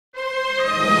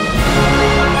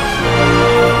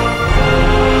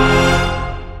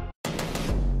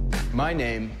My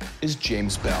name is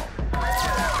James Bell.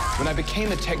 When I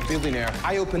became a tech billionaire,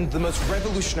 I opened the most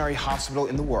revolutionary hospital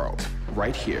in the world,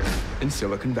 right here in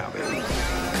Silicon Valley.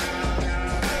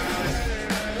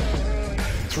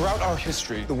 Throughout our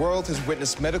history, the world has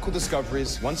witnessed medical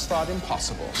discoveries once thought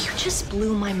impossible. You just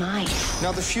blew my mind.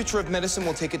 Now the future of medicine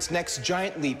will take its next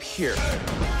giant leap here.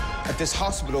 At this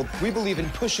hospital, we believe in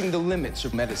pushing the limits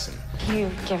of medicine.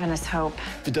 You've given us hope.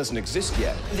 If it doesn't exist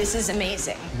yet, This is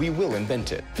amazing. we will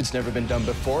invent it. If it's never been done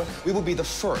before, we will be the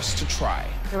first to try.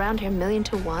 Around here, 1,000,000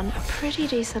 to 1 are pretty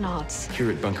decent odds.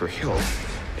 Here at Bunker Hill,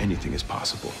 anything is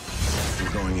possible. We're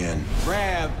going in.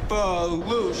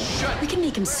 Revolution! We can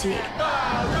make him see it.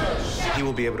 He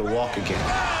will be able to walk again.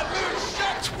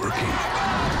 It's working.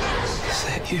 Is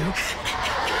that you?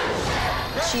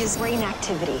 She has brain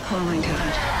activity. Oh my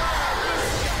God.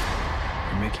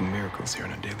 We're making miracles here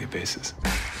on a daily basis.